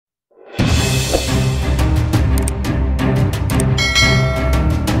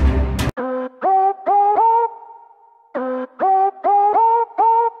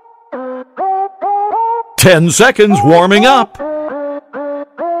10 seconds warming up.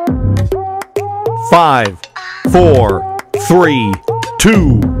 5, 4, 3,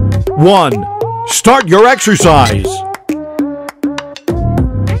 2, 1. Start your exercise.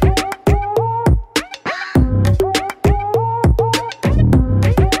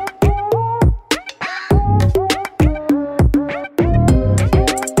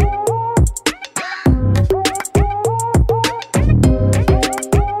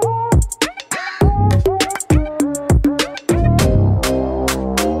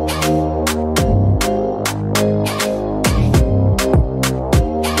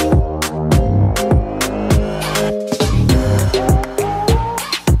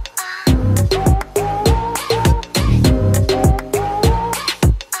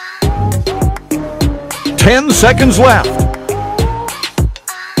 Ten seconds left.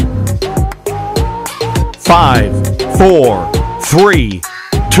 5, 4, 3,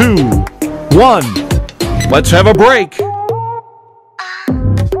 2, 1. Let's have a break.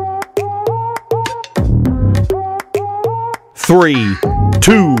 3,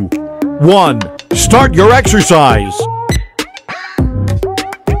 2, 1. Start your exercise.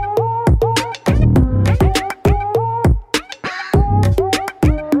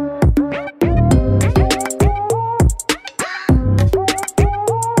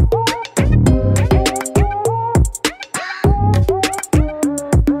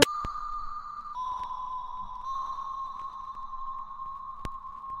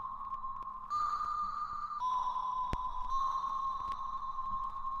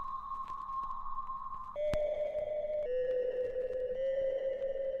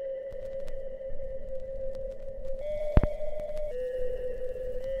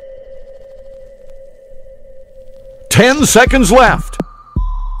 Ten seconds left.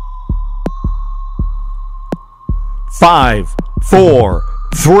 5, 4,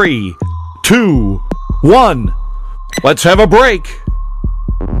 3, 2, 1. Let's have a break.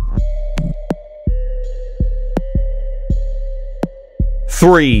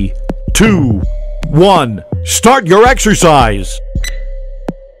 3, 2, 1. Start your exercise.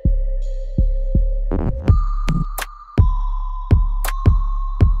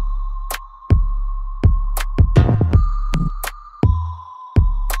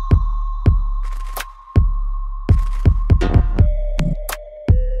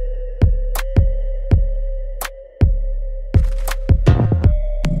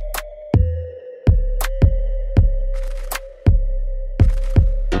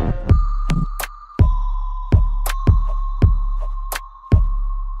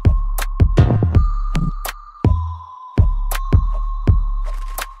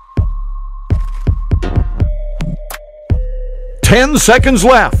 Ten seconds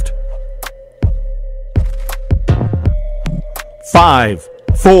left. 5,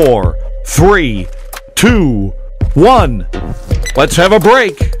 4, 3, 2, 1. Let's have a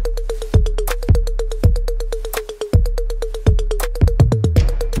break.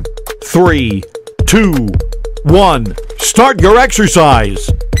 3, 2, 1. Start your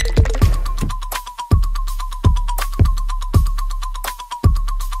exercise.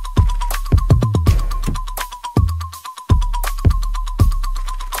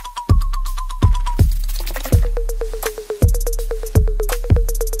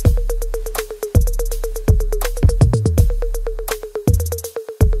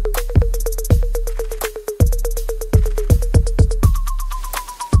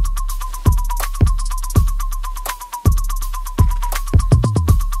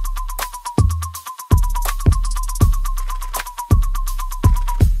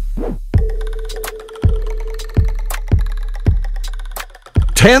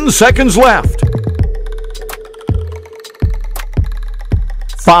 Ten seconds left.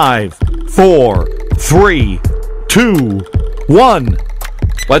 5, 4, 3, 2, 1.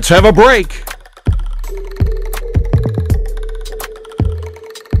 Let's have a break.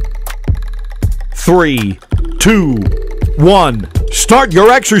 3, 2, 1. Start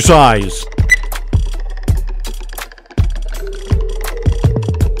your exercise.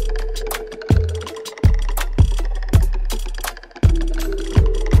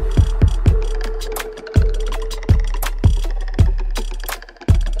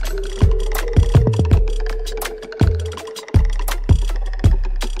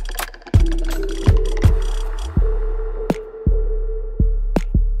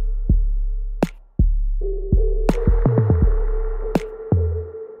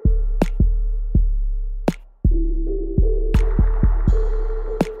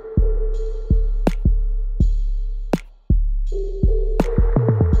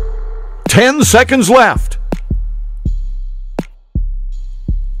 Ten seconds left.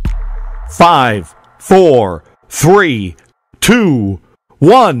 5, 4, 3, 2,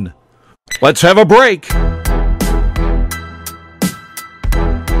 1. Let's have a break.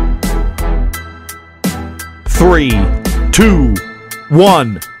 3, 2,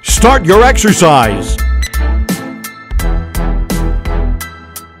 1. Start your exercise.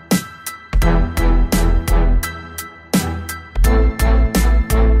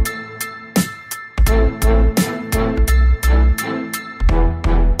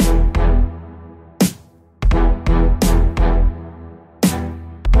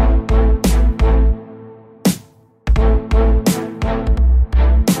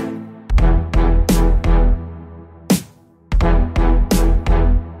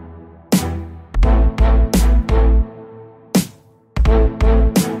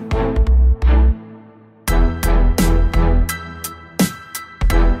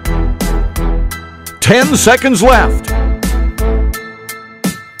 Ten seconds left.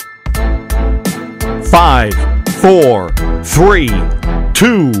 5, 4, 3,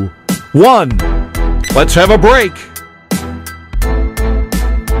 2, 1. Let's have a break.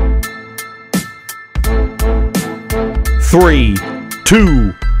 3,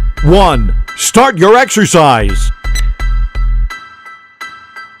 2, 1. Start your exercise.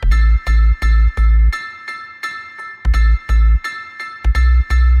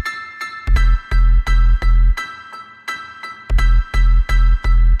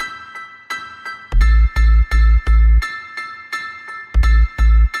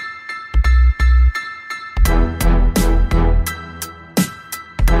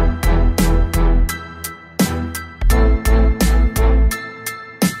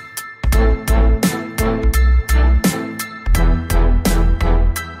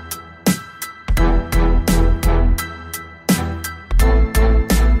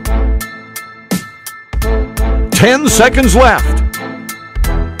 Ten seconds left.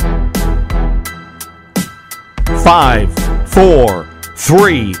 5, 4,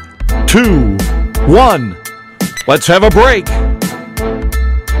 3, 2, 1. Let's have a break.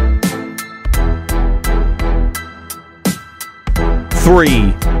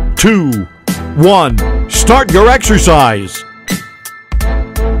 3, 2, 1. Start your exercise.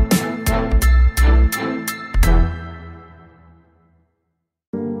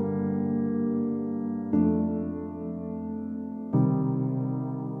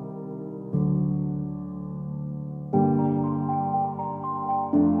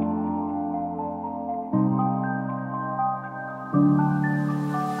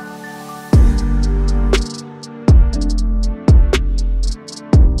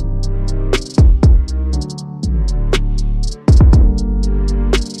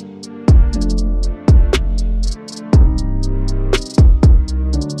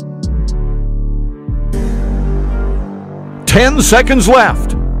 Ten seconds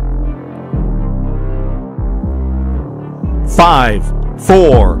left. 5,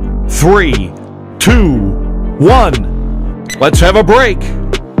 4, 3, 2, 1. Let's have a break.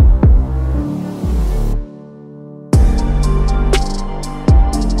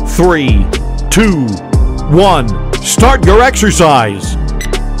 3, 2, 1. Start your exercise.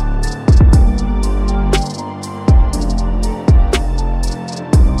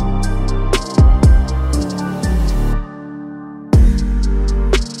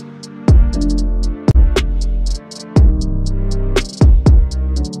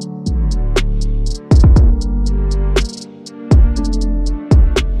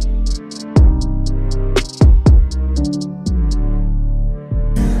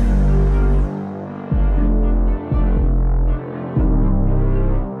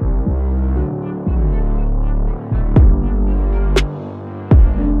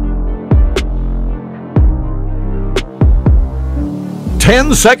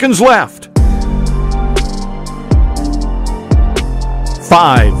 Ten seconds left.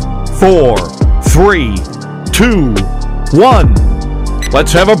 5, 4, 3, 2, 1.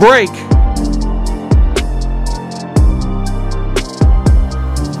 Let's have a break.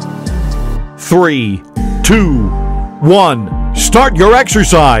 3, 2, 1. Start your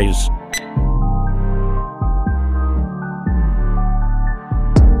exercise.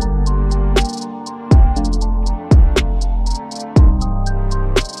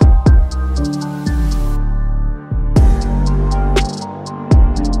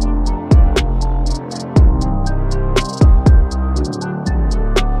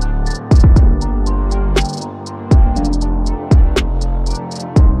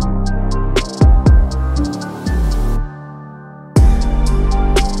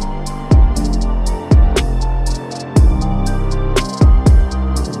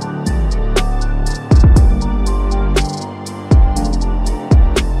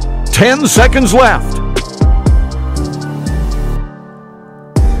 10 seconds left.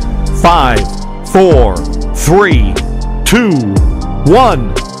 5, 4, 3, 2,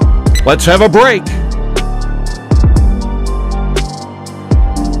 1. Let's have a break.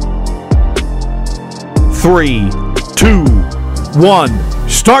 3, 2, 1.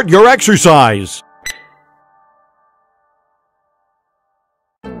 Start your exercise.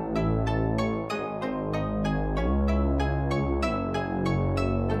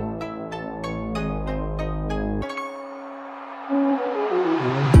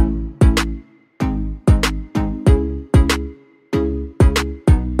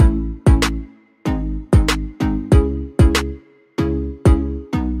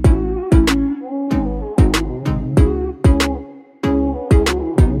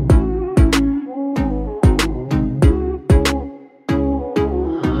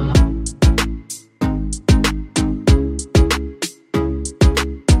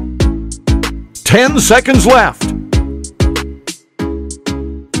 Ten seconds left.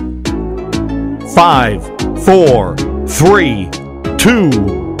 5, 4, 3, 2,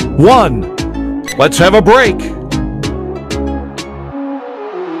 1. Let's have a break.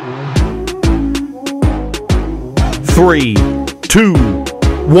 3, 2,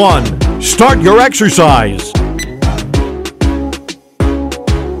 1. Start your exercise.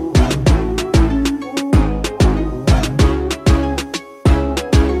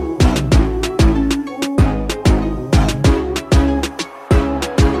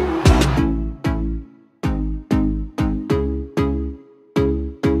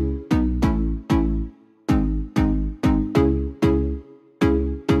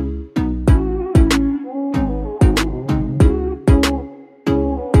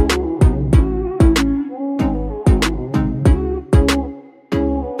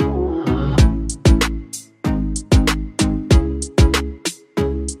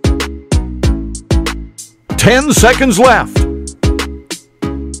 Ten seconds left.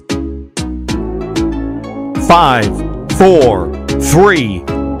 5, 4, 3,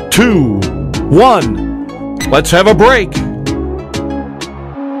 2, 1. Let's have a break.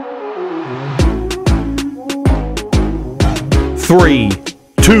 3,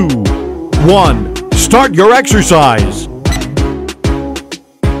 2, 1. Start your exercise.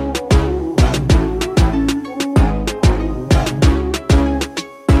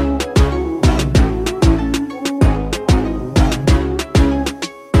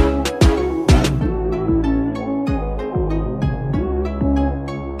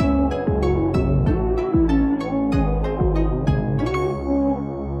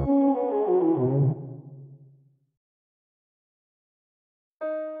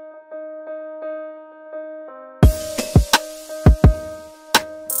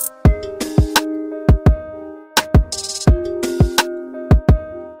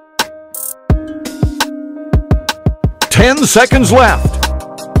 Ten seconds left.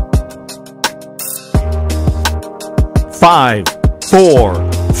 5,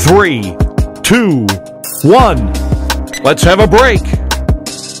 4, 3, 2, 1. Let's have a break.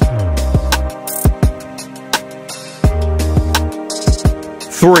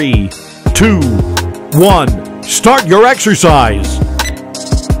 3, 2, 1. Start your exercise.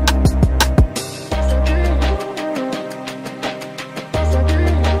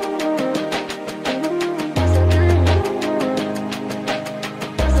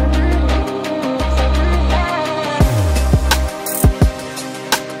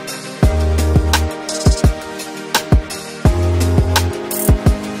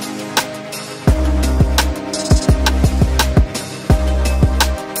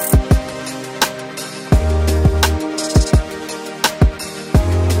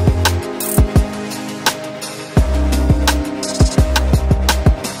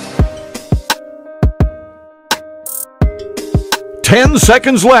 Ten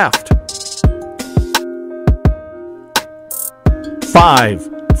seconds left. 5,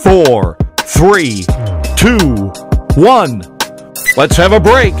 4, 3, 2, 1. Let's have a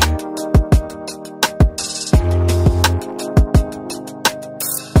break.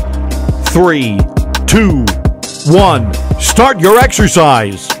 3, 2, 1. Start your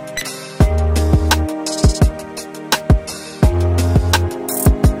exercise.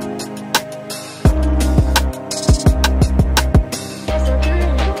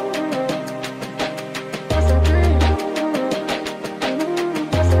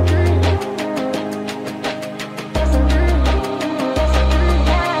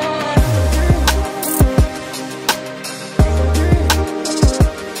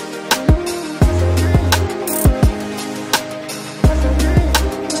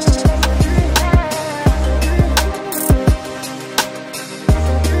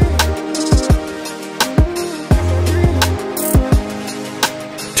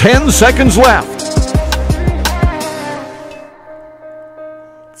 10 seconds left.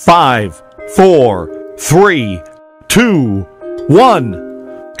 5, 4, 3, 2,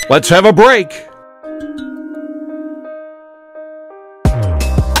 1. Let's have a break.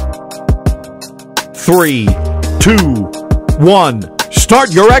 3, 2, 1.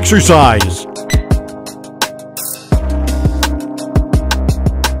 Start your exercise.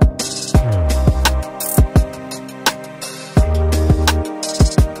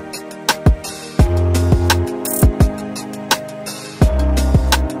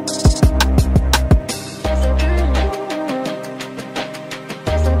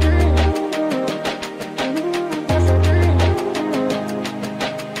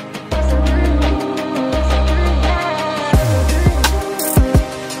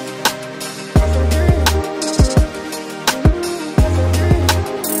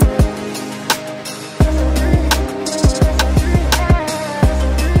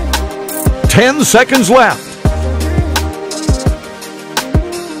 Ten seconds left.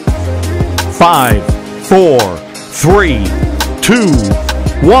 5, 4, 3, 2,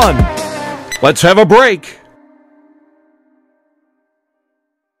 1. Let's have a break.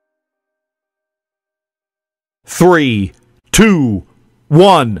 3, 2,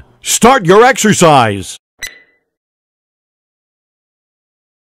 1. Start your exercise.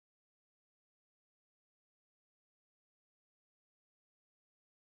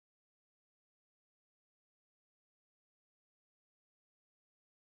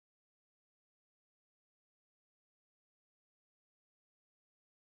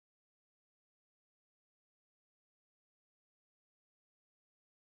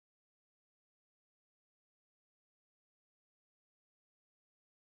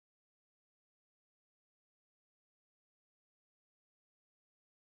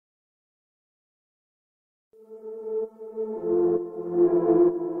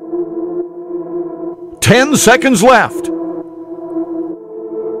 Ten seconds left.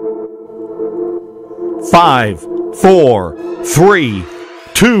 5, 4, 3,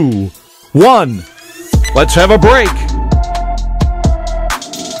 2, 1. Let's have a break.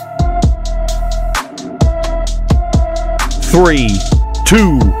 3,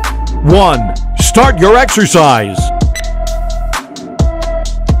 2, 1. Start your exercise.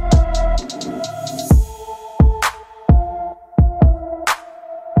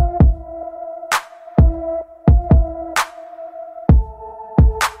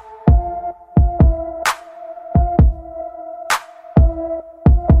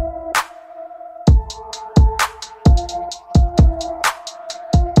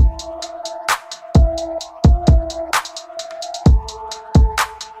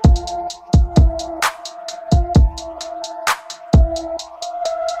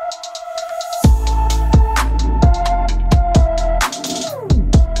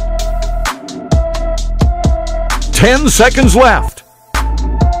 Ten seconds left.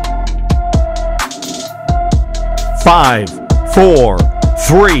 5, 4,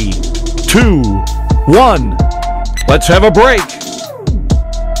 3, 2, 1. Let's have a break.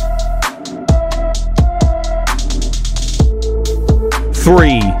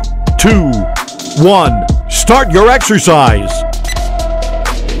 3, 2, 1. Start your exercise.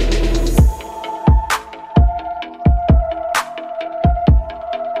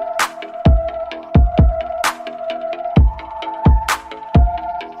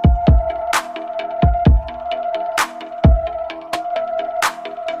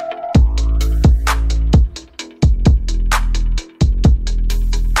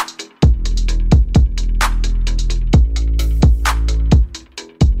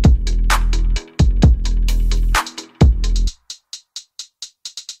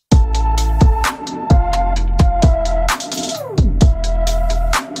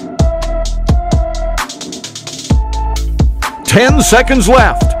 Ten seconds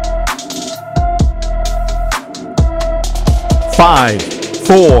left. 5,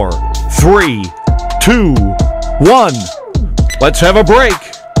 4, 3, 2, 1. Let's have a break.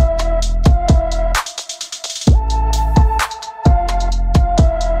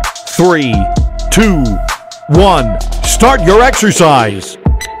 3, 2, 1. Start your exercise.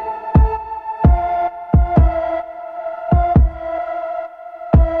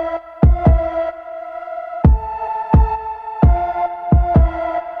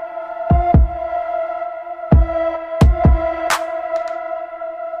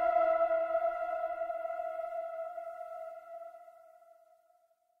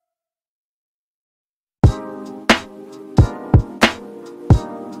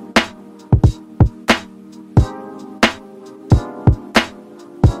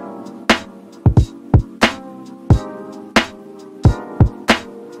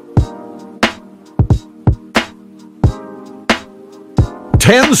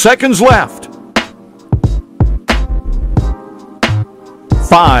 10 seconds left.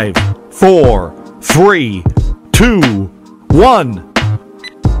 5, 4, 3, 2, 1.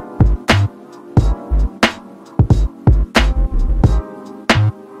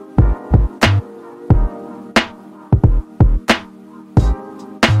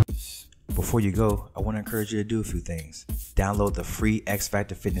 Before you go, I want to encourage you to do a few things. Download the free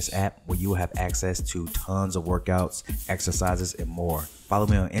XFACTOR Fitness app where you will have access to tons of workouts, exercises, and more. Follow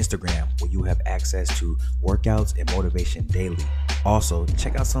me on Instagram where you have access to workouts and motivation daily. Also,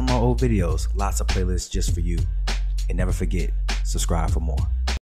 check out some of my old videos, lots of playlists just for you. And never forget, subscribe for more.